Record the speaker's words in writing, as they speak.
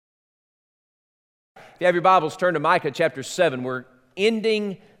you have your Bibles, turn to Micah chapter 7. We're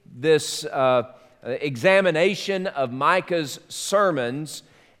ending this examination of Micah's sermons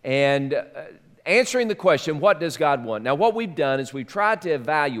and answering the question, what does God want? Now, what we've done is we've tried to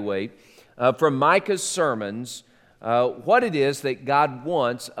evaluate from Micah's sermons what it is that God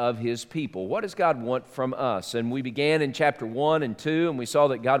wants of His people. What does God want from us? And we began in chapter 1 and 2, and we saw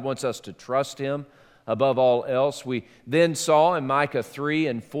that God wants us to trust Him above all else. We then saw in Micah 3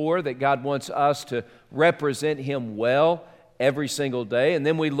 and 4 that God wants us to represent Him well every single day. And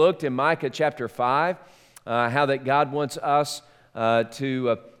then we looked in Micah chapter 5 how that God wants us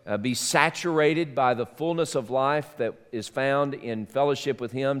to be saturated by the fullness of life that is found in fellowship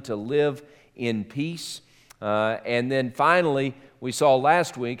with Him, to live in peace. And then finally, we saw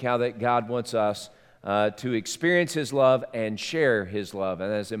last week how that God wants us to experience His love and share His love,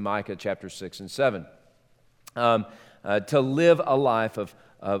 and that's in Micah chapter 6 and 7. To live a life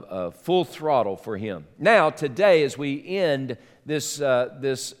of full throttle for Him. Now, today, as we end this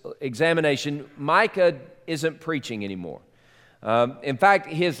examination, Micah isn't preaching anymore. In fact,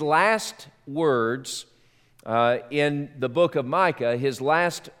 his last words in the book of Micah, his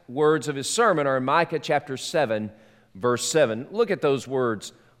last words of his sermon are in Micah chapter 7, verse 7. Look at those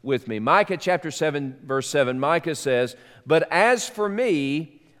words with me. Micah chapter 7, verse 7, Micah says, "But as for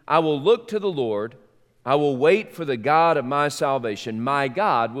me, I will look to the Lord. I will wait for the God of my salvation. My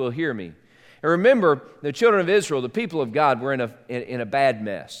God will hear me." And remember, the children of Israel, the people of God, were in a bad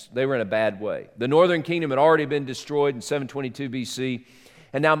mess. They were in a bad way. The northern kingdom had already been destroyed in 722 BC.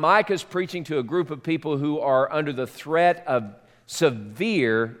 And now Micah's preaching to a group of people who are under the threat of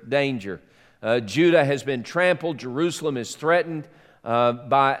severe danger. Judah has been trampled. Jerusalem is threatened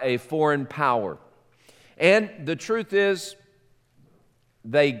by a foreign power. And the truth is,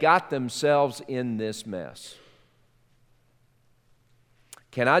 they got themselves in this mess.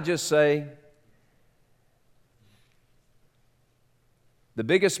 Can I just say, the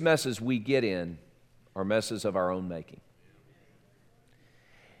biggest messes we get in are messes of our own making.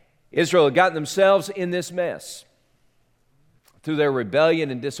 Israel had gotten themselves in this mess through their rebellion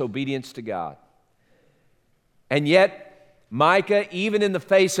and disobedience to God. And yet, Micah, even in the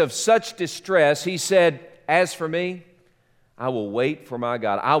face of such distress, he said, "As for me, I will wait for my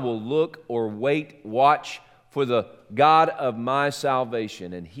God. I will look or watch for the God of my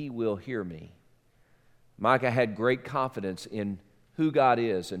salvation, and He will hear me." Micah had great confidence in who God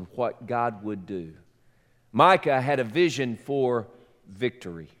is and what God would do. Micah had a vision for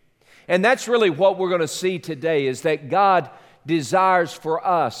victory. And that's really what we're going to see today, is that God desires for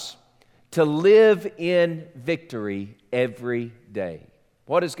us to live in victory every day.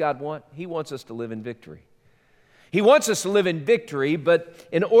 What does God want? He wants us to live in victory. He wants us to live in victory, but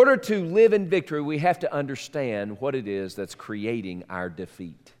in order to live in victory, we have to understand what it is that's creating our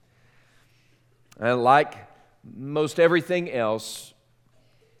defeat. And like most everything else,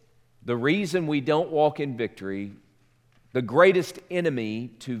 the reason we don't walk in victory, the greatest enemy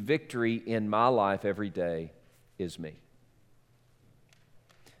to victory in my life every day is me.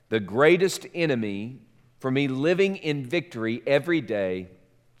 The greatest enemy for me living in victory every day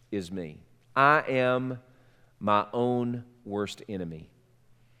is me. I am my own worst enemy.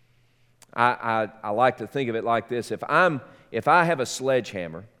 I like to think of it like this. If I have a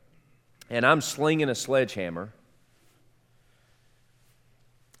sledgehammer and I'm slinging a sledgehammer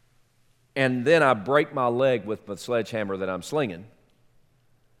and then I break my leg with the sledgehammer that I'm slinging,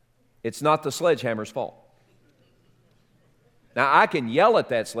 it's not the sledgehammer's fault. Now, I can yell at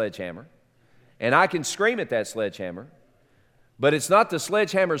that sledgehammer and I can scream at that sledgehammer, but it's not the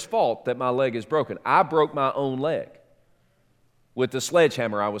sledgehammer's fault that my leg is broken. I broke my own leg with the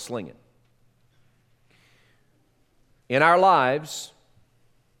sledgehammer I was slinging. In our lives,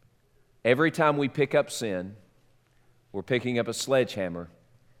 every time we pick up sin, we're picking up a sledgehammer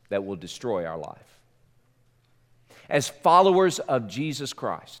that will destroy our life. As followers of Jesus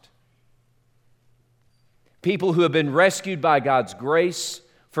Christ, people who have been rescued by God's grace,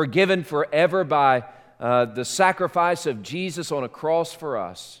 forgiven forever by the sacrifice of Jesus on a cross for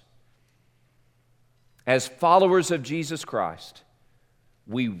us, as followers of Jesus Christ,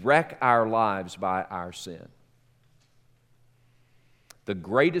 we wreck our lives by our sin. The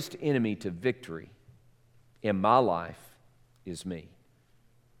greatest enemy to victory in my life is me.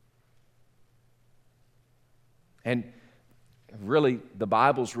 And really, the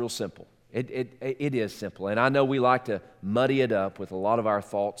Bible's real simple. It is simple. And I know we like to muddy it up with a lot of our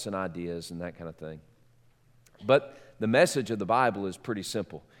thoughts and ideas and that kind of thing. But the message of the Bible is pretty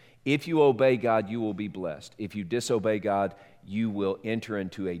simple. If you obey God, you will be blessed. If you disobey God, you will enter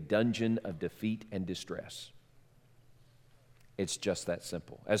into a dungeon of defeat and distress. It's just that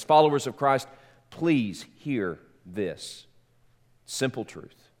simple. As followers of Christ, Please hear this simple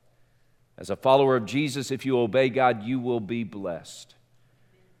truth. As a follower of Jesus, if you obey God, you will be blessed.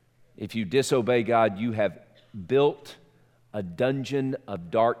 If you disobey God, you have built a dungeon of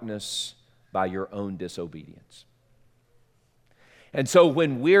darkness by your own disobedience. And so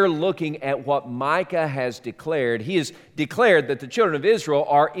when we're looking at what Micah has declared, he has declared that the children of Israel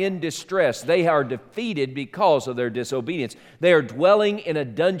are in distress. They are defeated because of their disobedience. They are dwelling in a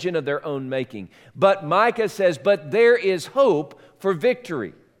dungeon of their own making. But Micah says, but there is hope for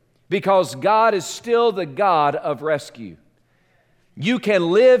victory because God is still the God of rescue. You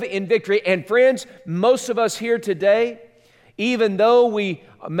can live in victory. And friends, most of us here today, even though we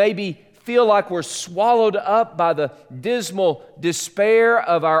maybe feel like we're swallowed up by the dismal despair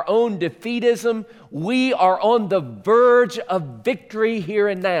of our own defeatism, we are on the verge of victory here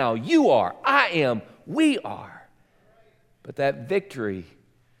and now. You are, I am, we are. But that victory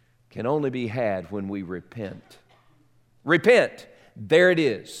can only be had when we repent. Repent. There it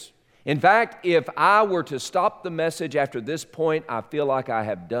is. In fact, if I were to stop the message after this point, I feel like I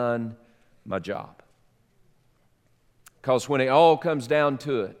have done my job. Because when it all comes down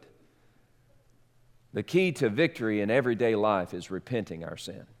to it, the key to victory in everyday life is repenting our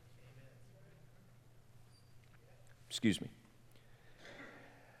sin. Excuse me.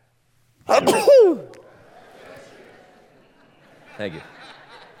 Thank you.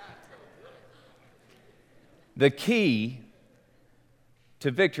 The key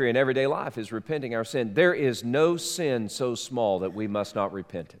to victory in everyday life is repenting our sin. There is no sin so small that we must not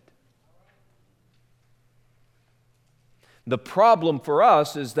repent it. The problem for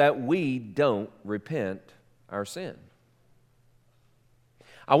us is that we don't repent our sin.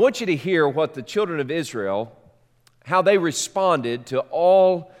 I want you to hear what the children of Israel, how they responded to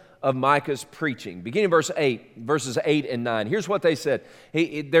all of Micah's preaching. Beginning verses 8 and 9. Here's what they said.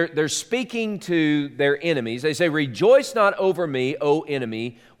 They're speaking to their enemies. They say, "Rejoice not over me, O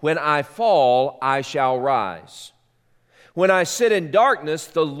enemy. When I fall, I shall rise. When I sit in darkness,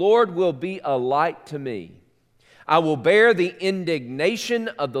 the Lord will be a light to me. I will bear the indignation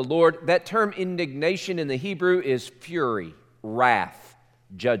of the Lord." That term indignation in the Hebrew is fury, wrath,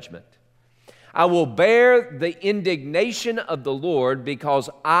 judgment. I will bear the indignation of the Lord because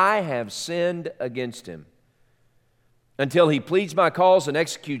I have sinned against him. Until he pleads my cause and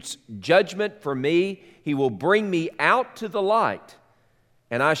executes judgment for me, he will bring me out to the light,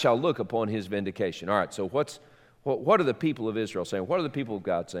 and I shall look upon his vindication. All right, so what are the people of Israel saying? What are the people of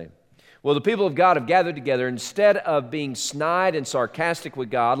God saying? Well, the people of God have gathered together. Instead of being snide and sarcastic with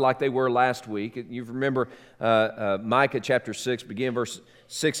God like they were last week, you remember Micah chapter 6, beginning verse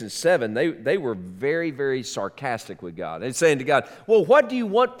 6 and 7, they were very, very sarcastic with God. They're saying to God, well, what do you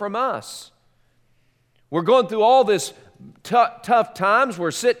want from us? We're going through all this tough times.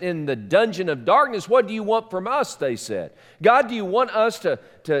 We're sitting in the dungeon of darkness. What do you want from us, they said. God, do you want us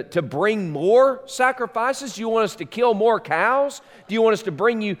to bring more sacrifices? Do you want us to kill more cows? Do you want us to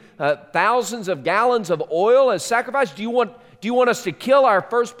bring you thousands of gallons of oil as sacrifice? Do you want us to kill our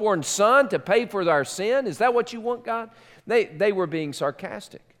firstborn son to pay for our sin? Is that what you want, God? They were being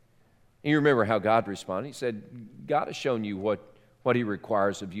sarcastic. And you remember how God responded. He said, God has shown you what he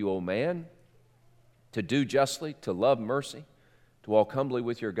requires of you, O man. To do justly, to love mercy, to walk humbly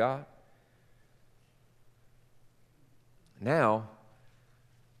with your God. Now,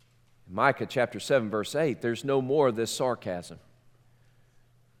 in Micah chapter 7, verse 8, there's no more of this sarcasm.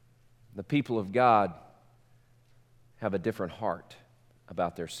 The people of God have a different heart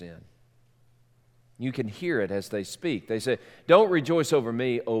about their sin. You can hear it as they speak. They say, don't rejoice over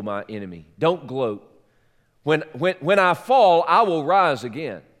me, O my enemy. Don't gloat. When I fall, I will rise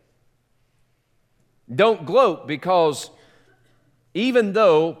again. Don't gloat, because even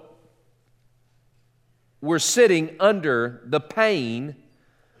though we're sitting under the pain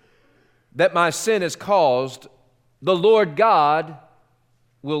that my sin has caused, the Lord God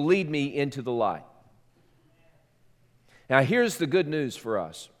will lead me into the light. Now, here's the good news for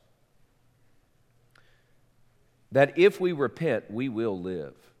us. That if we repent, we will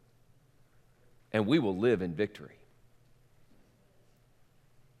live. And we will live in victory.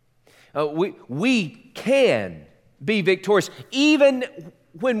 We can be victorious even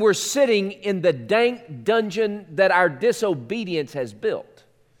when we're sitting in the dank dungeon that our disobedience has built.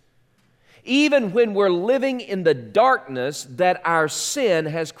 Even when we're living in the darkness that our sin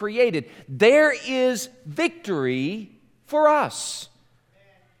has created. There is victory for us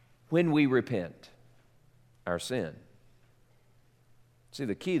when we repent our sin. See,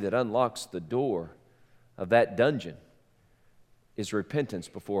 the key that unlocks the door of that dungeon is repentance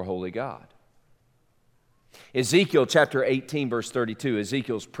before holy God. Ezekiel chapter 18, verse 32,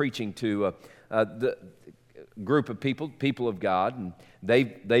 Ezekiel's preaching to the group of people of God, and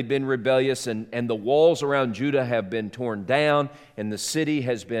they've been rebellious, and the walls around Judah have been torn down, and the city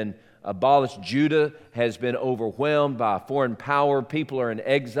has been abolished. Judah has been overwhelmed by a foreign power. People are in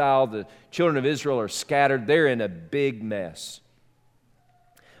exile. The children of Israel are scattered. They're in a big mess.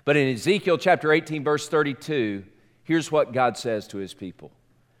 But in Ezekiel chapter 18, verse 32, here's what God says to His people: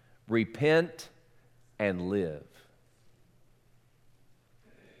 repent and live.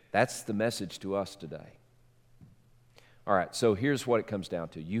 That's the message to us today. All right, so here's what it comes down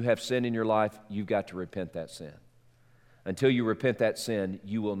to. You have sin in your life, you've got to repent that sin. Until you repent that sin,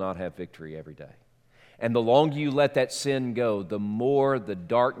 you will not have victory every day. And the longer you let that sin go, the more the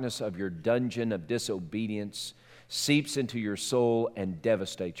darkness of your dungeon of disobedience seeps into your soul and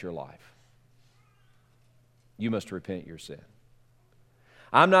devastates your life. You must repent your sin.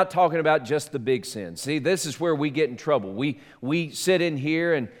 I'm not talking about just the big sins. See, this is where we get in trouble. We sit in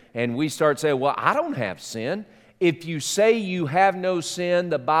here and we start saying, well, I don't have sin. If you say you have no sin,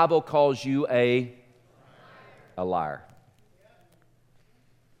 the Bible calls you a liar.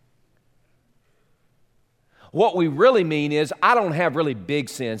 What we really mean is, I don't have really big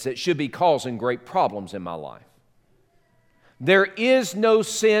sins that should be causing great problems in my life. There is no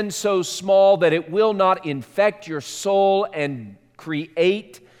sin so small that it will not infect your soul and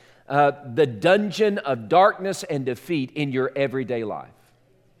create the dungeon of darkness and defeat in your everyday life.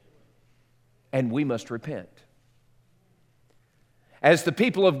 And we must repent. As the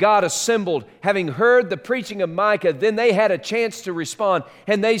people of God assembled, having heard the preaching of Micah, then they had a chance to respond.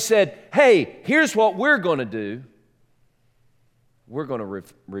 And they said, hey, here's what we're going to do. We're going to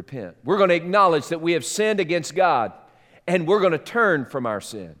repent. We're going to acknowledge that we have sinned against God, and we're going to turn from our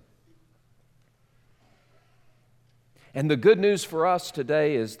sin. And the good news for us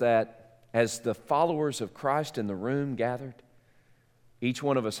today is that as the followers of Christ in the room gathered, each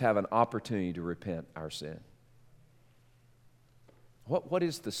one of us have an opportunity to repent our sin. What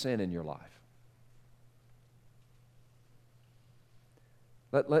is the sin in your life?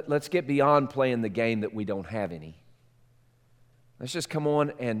 Let's get beyond playing the game that we don't have any. Let's just come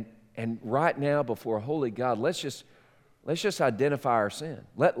on and right now before a holy God, let's just identify our sin.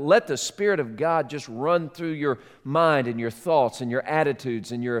 Let the Spirit of God just run through your mind and your thoughts and your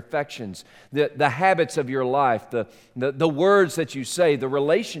attitudes and your affections, the habits of your life, the words that you say, the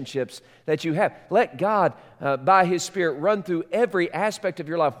relationships that you have. Let God, by His Spirit, run through every aspect of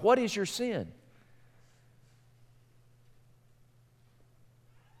your life. What is your sin?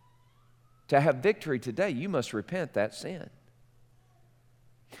 To have victory today, you must repent that sin.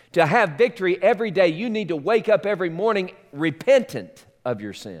 To have victory every day, you need to wake up every morning repentant of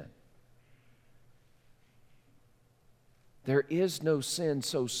your sin. There is no sin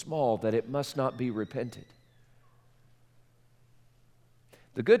so small that it must not be repented.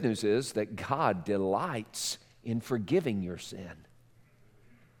 The good news is that God delights in forgiving your sin.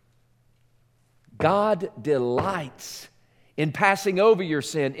 God delights in passing over your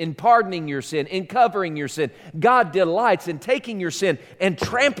sin, in pardoning your sin, in covering your sin. God delights in taking your sin and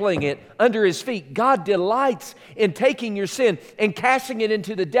trampling it under His feet. God delights in taking your sin and casting it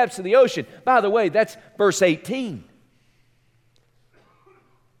into the depths of the ocean. By the way, that's verse 18.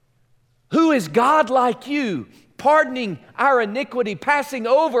 Who is God like you, pardoning our iniquity, passing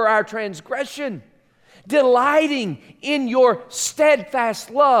over our transgression, delighting in your steadfast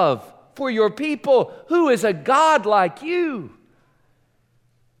love for your people? Who is a God like you?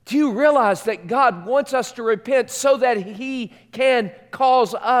 Do you realize that God wants us to repent so that He can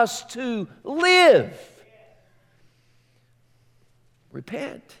cause us to live?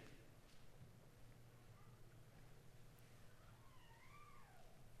 Repent.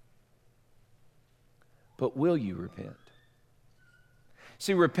 But will you repent?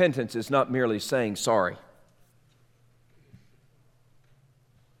 See, repentance is not merely saying sorry.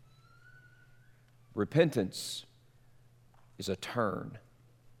 Repentance is a turn,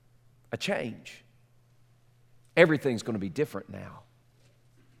 a change. Everything's going to be different now.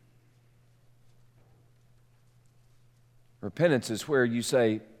 Repentance is where you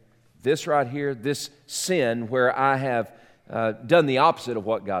say, this right here, this sin where I have done the opposite of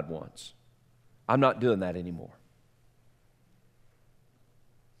what God wants, I'm not doing that anymore.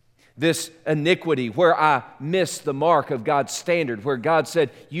 This iniquity where I missed the mark of God's standard, where God said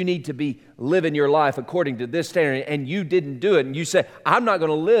you need to be living your life according to this standard, and you didn't do it, and you say, I'm not going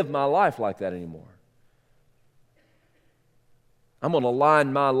to live my life like that anymore. I'm going to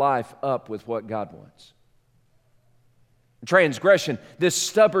line my life up with what God wants. Transgression, this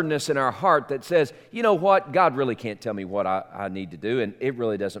stubbornness in our heart that says, you know what, God really can't tell me what I need to do, and it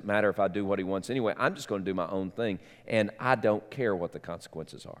really doesn't matter if I do what He wants anyway. I'm just going to do my own thing, and I don't care what the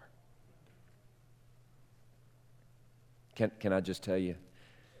consequences are. Can I just tell you,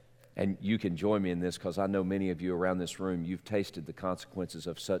 and you can join me in this because I know many of you around this room, you've tasted the consequences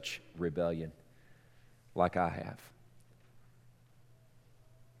of such rebellion like I have.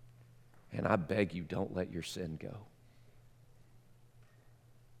 And I beg you, don't let your sin go.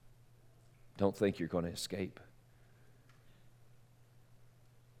 Don't think you're going to escape.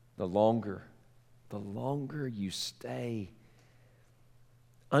 The longer you stay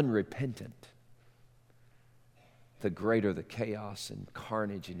unrepentant, the greater the chaos and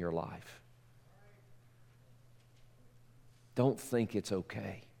carnage in your life. Don't think it's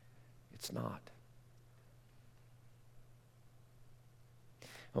okay. It's not.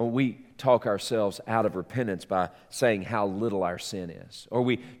 We talk ourselves out of repentance by saying how little our sin is. Or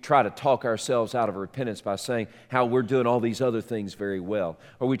we try to talk ourselves out of repentance by saying how we're doing all these other things very well.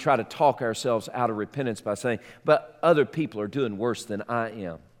 Or we try to talk ourselves out of repentance by saying, but other people are doing worse than I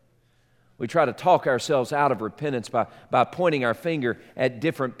am. We try to talk ourselves out of repentance by pointing our finger at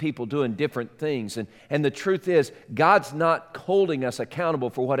different people doing different things. And the truth is, God's not holding us accountable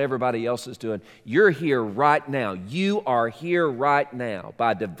for what everybody else is doing. You're here right now. You are here right now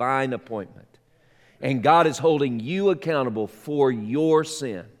by divine appointment. And God is holding you accountable for your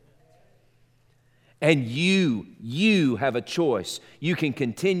sin. And you have a choice. You can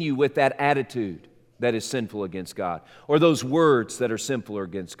continue with that attitude that is sinful against God, or those words that are sinful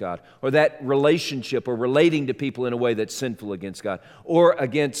against God, or that relationship or relating to people in a way that's sinful against God, or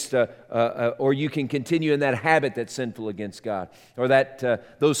or you can continue in that habit that's sinful against God, or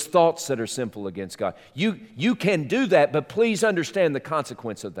those thoughts that are sinful against God. You can do that, but please understand the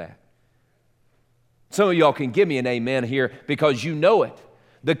consequence of that. Some of y'all can give me an amen here because you know it.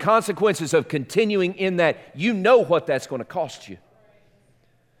 The consequences of continuing in that, you know what that's going to cost you.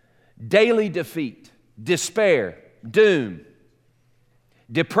 Daily defeat, despair, doom,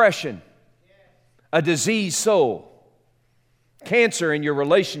 depression, a diseased soul, cancer in your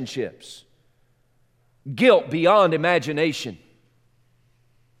relationships, guilt beyond imagination,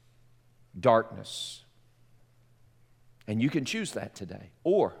 darkness. And you can choose that today.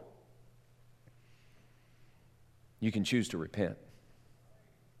 Or you can choose to repent.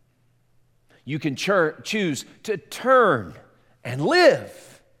 You can choose to turn and live.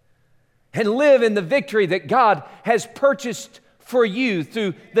 And live in the victory that God has purchased for you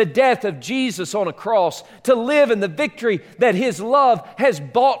through the death of Jesus on a cross. To live in the victory that His love has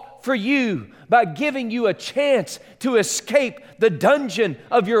bought for you by giving you a chance to escape the dungeon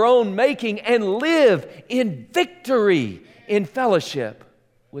of your own making and live in victory in fellowship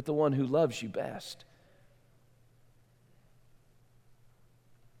with the one who loves you best.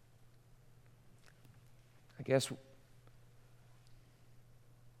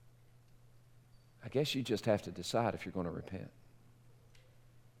 I guess you just have to decide if you're going to repent.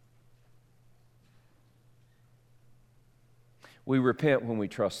 We repent when we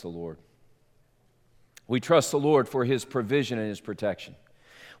trust the Lord. We trust the Lord for His provision and His protection.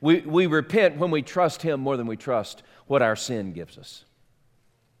 We repent when we trust Him more than we trust what our sin gives us.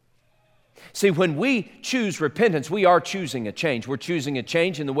 See, when we choose repentance, we are choosing a change. We're choosing a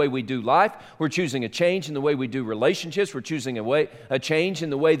change in the way we do life. We're choosing a change in the way we do relationships. We're choosing a change in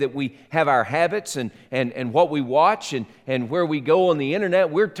the way that we have our habits and what we watch and where we go on the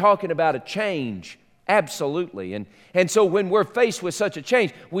internet. We're talking about a change, absolutely. And so when we're faced with such a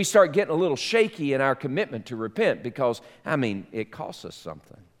change, we start getting a little shaky in our commitment to repent because, it costs us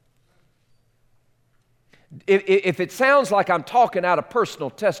something. If it sounds like I'm talking out of personal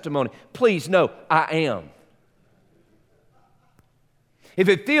testimony, please know I am. If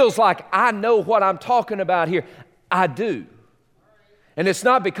it feels like I know what I'm talking about here, I do. And it's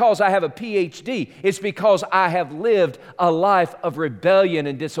not because I have a PhD. It's because I have lived a life of rebellion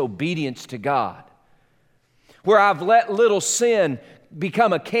and disobedience to God, where I've let little sin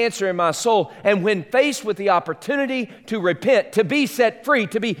become a cancer in my soul. And when faced with the opportunity to repent, to be set free,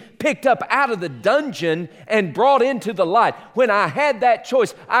 to be picked up out of the dungeon and brought into the light, when I had that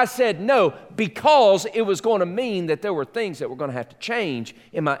choice, I said no, because it was going to mean that there were things that were going to have to change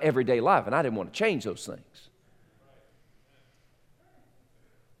in my everyday life, and I didn't want to change those things.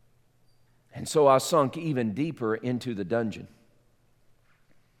 And so I sunk even deeper into the dungeon.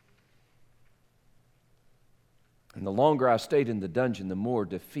 And the longer I stayed in the dungeon, the more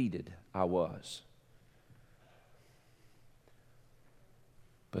defeated I was.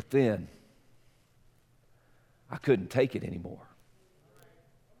 But then, I couldn't take it anymore.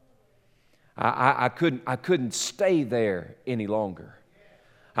 I couldn't stay there any longer.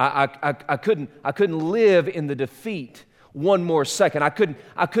 I couldn't live in the defeat one more second. I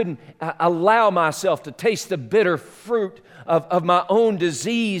couldn't allow myself to taste the bitter fruit of my own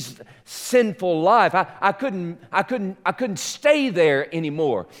diseased sinful life. I couldn't stay there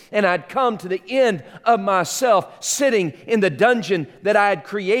anymore. And I'd come to the end of myself, sitting in the dungeon that I had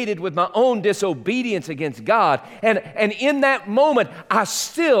created with my own disobedience against God. And in that moment, I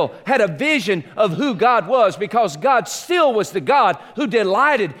still had a vision of who God was, because God still was the God who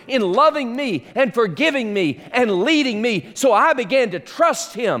delighted in loving me and forgiving me and leading me. So I began to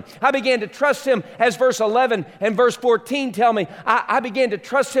trust Him. I began to trust Him, as verse 11 and verse 14 tell me. I began to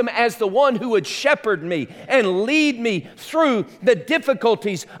trust Him as the one who would shepherd me and lead me through the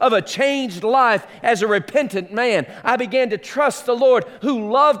difficulties of a changed life as a repentant man. I began to trust the Lord, who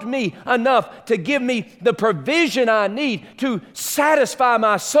loved me enough to give me the provision I need to satisfy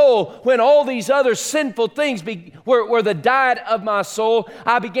my soul when all these other sinful things were the diet of my soul.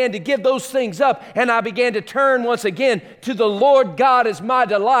 I began to give those things up, and I began to turn once again to the Lord God as my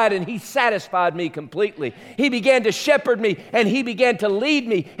delight, and He satisfied me completely. He began to shepherd me, and He began to lead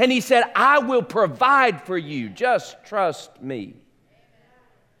me, and He said, I will provide for you. Just trust me.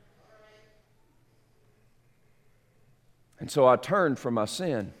 And so I turned from my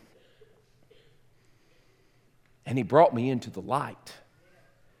sin, and He brought me into the light.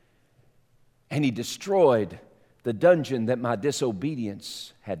 And He destroyed the dungeon that my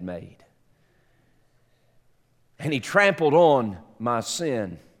disobedience had made. And He trampled on my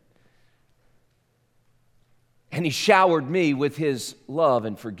sin. And He showered me with His love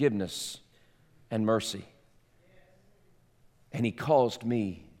and forgiveness and mercy. And He caused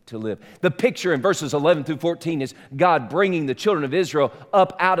me to live. The picture in verses 11 through 14 is God bringing the children of Israel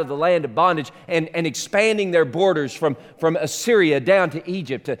up out of the land of bondage and expanding their borders from Assyria down to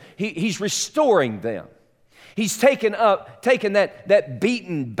Egypt. He's restoring them. He's taken that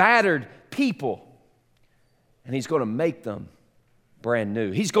beaten, battered people, and He's going to make them brand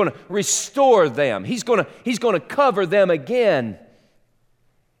new. He's going to restore them. He's going to cover them again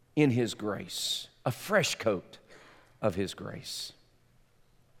in His grace, a fresh coat of His grace.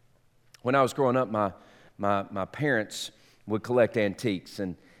 When I was growing up, my parents would collect antiques,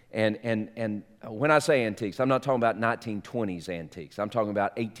 and when I say antiques, I'm not talking about 1920s antiques. I'm talking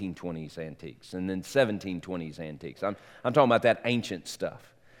about 1820s antiques, and then 1720s antiques. I'm talking about that ancient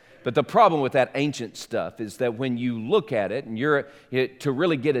stuff. But the problem with that ancient stuff is that when you look at it, and to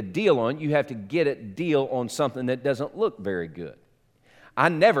really get a deal on it, you have to get a deal on something that doesn't look very good. I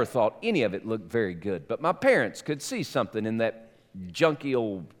never thought any of it looked very good, but my parents could see something in that junky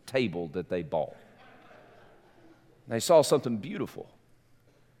old table that they bought. They saw something beautiful,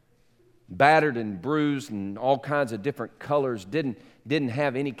 battered and bruised and all kinds of different colors, didn't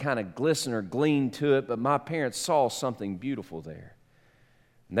have any kind of glisten or gleam to it, but my parents saw something beautiful there.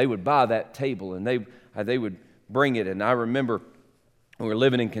 And they would buy that table, and they would bring it. And I remember we were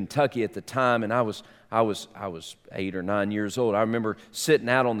living in Kentucky at the time, and I was 8 or 9 years old. I remember sitting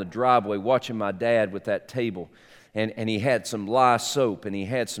out on the driveway watching my dad with that table. And he had some lye soap, and he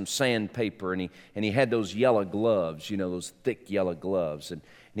had some sandpaper, and he had those yellow gloves, those thick yellow gloves. And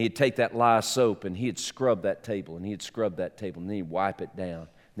he'd take that lye soap, and he'd scrub that table, and he'd scrub that table, and then he'd wipe it down.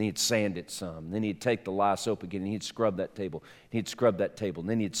 And he'd sand it some. And then he'd take the lye soap again, and he'd scrub that table. And he'd scrub that table. And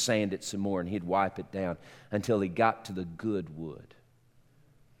then he'd sand it some more, and he'd wipe it down until he got to the good wood.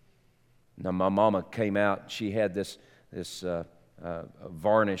 Now, my mama came out. She had this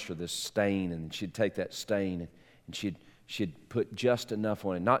varnish or this stain, and she'd take that stain, and she'd put just enough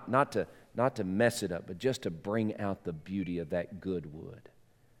on it, not to mess it up, but just to bring out the beauty of that good wood.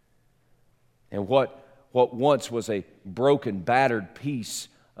 And what once was a broken, battered piece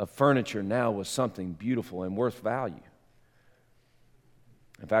of furniture now was something beautiful and worth value.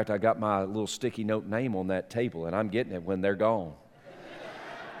 In fact, I got my little sticky note name on that table, and I'm getting it when they're gone.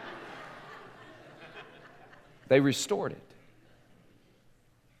 They restored it.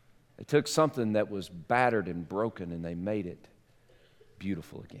 They took something that was battered and broken, and they made it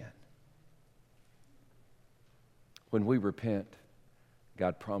beautiful again. When we repent,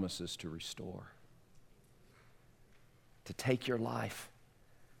 God promises to restore. To take your life,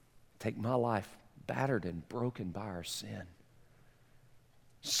 take my life, battered and broken by our sin.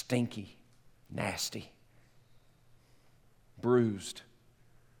 Stinky, nasty, bruised.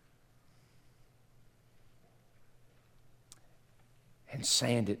 And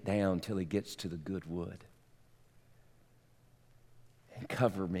sand it down till He gets to the good wood. And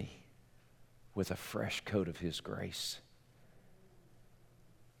cover me with a fresh coat of His grace.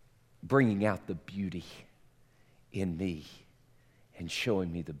 Bringing out the beauty in me and showing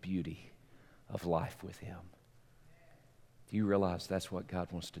me the beauty of life with Him. Do you realize that's what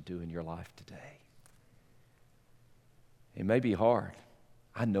God wants to do in your life today? It may be hard.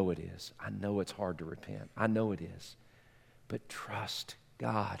 I know it is. I know it's hard to repent. I know it is. But trust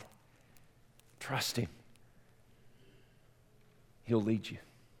God Trust Him. He'll lead you.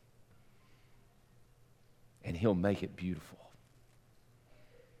 And He'll make it beautiful.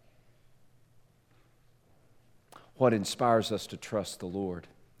 What inspires us to trust the Lord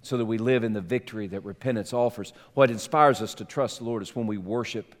so that we live in the victory that repentance offers? What inspires us to trust the Lord is when we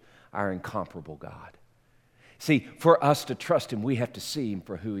worship our incomparable God. See, for us to trust Him, we have to see Him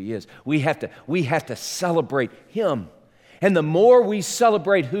for who He is. We have to celebrate Him. And the more we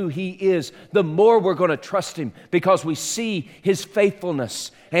celebrate who He is, the more we're going to trust Him, because we see His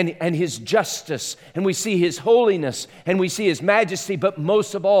faithfulness and His justice, and we see His holiness, and we see His majesty, but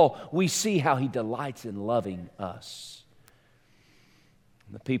most of all, we see how He delights in loving us.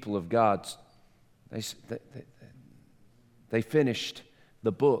 And the people of God, they finished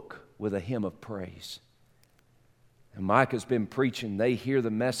the book with a hymn of praise. And Micah's been preaching. They hear the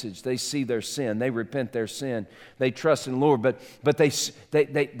message. They see their sin. They repent their sin. They trust in the Lord. But they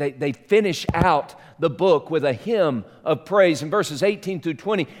finish out the book with a hymn of praise. In verses 18 through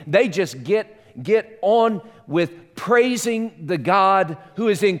 20, they just get on with praising the God who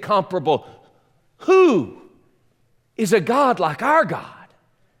is incomparable. Who is a God like our God,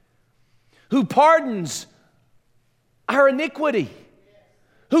 who pardons our iniquity,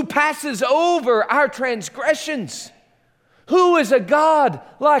 who passes over our transgressions? Who is a God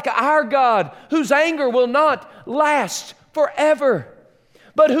like our God, whose anger will not last forever,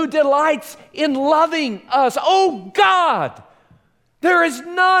 but who delights in loving us? Oh God, there is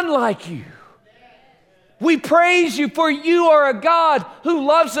none like you. We praise you, for you are a God who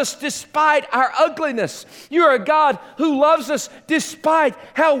loves us despite our ugliness. You're a God who loves us despite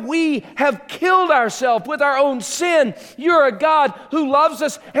how we have killed ourselves with our own sin. You're a God who loves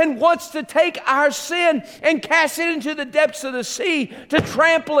us and wants to take our sin and cast it into the depths of the sea, to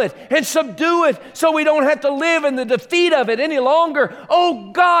trample it and subdue it so we don't have to live in the defeat of it any longer.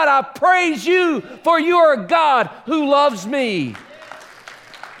 Oh God, I praise you, for you are a God who loves me.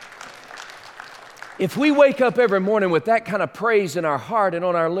 If we wake up every morning with that kind of praise in our heart and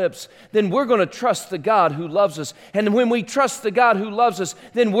on our lips, then we're going to trust the God who loves us. And when we trust the God who loves us,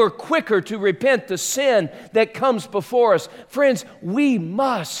 then we're quicker to repent the sin that comes before us. Friends, we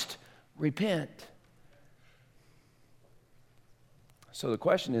must repent. So the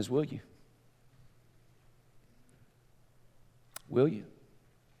question is, will you? Will you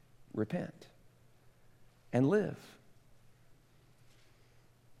repent and live?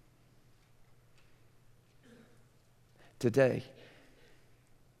 Today,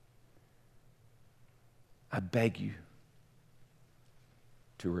 I beg you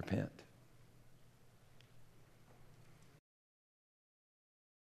to repent.